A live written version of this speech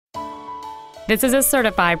This is a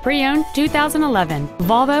certified pre-owned 2011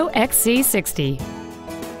 Volvo XC60.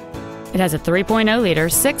 It has a 3.0-liter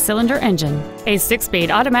six-cylinder engine, a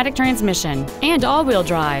 6-speed automatic transmission, and all-wheel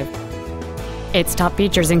drive. Its top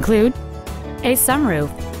features include a sunroof,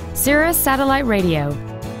 Sirius satellite radio,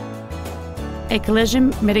 a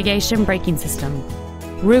collision mitigation braking system,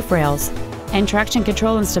 roof rails, and traction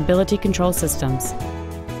control and stability control systems.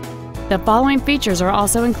 The following features are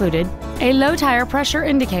also included: a low tire pressure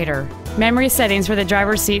indicator, memory settings for the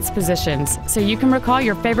driver's seat's positions so you can recall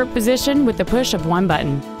your favorite position with the push of one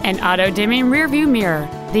button, an auto-dimming rear-view mirror,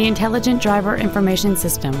 the intelligent driver information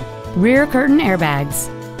system, rear curtain airbags,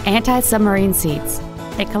 anti-submarine seats,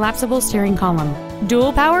 a collapsible steering column,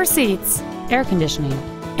 dual power seats, air conditioning,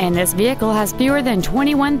 and this vehicle has fewer than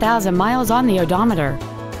 21,000 miles on the odometer.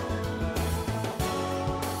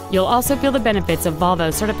 You'll also feel the benefits of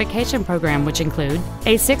Volvo's certification program, which include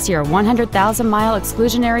a 6-year, 100,000-mile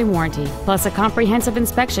exclusionary warranty, plus a comprehensive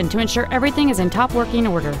inspection to ensure everything is in top working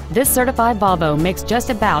order. This certified Volvo makes just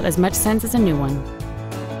about as much sense as a new one.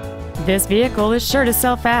 This vehicle is sure to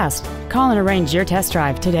sell fast. Call and arrange your test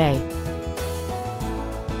drive today.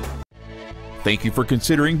 Thank you for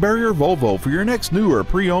considering Barrier Volvo for your next new or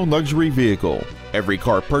pre-owned luxury vehicle. Every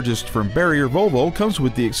car purchased from Barrier Volvo comes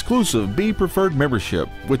with the exclusive Be Preferred membership,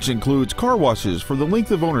 which includes car washes for the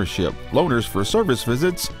length of ownership, loaners for service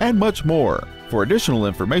visits, and much more. For additional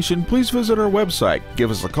information, please visit our website,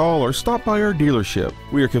 give us a call, or stop by our dealership.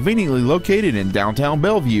 We are conveniently located in downtown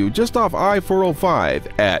Bellevue, just off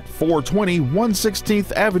I-405 at 420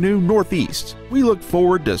 116th Avenue Northeast. We look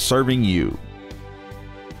forward to serving you.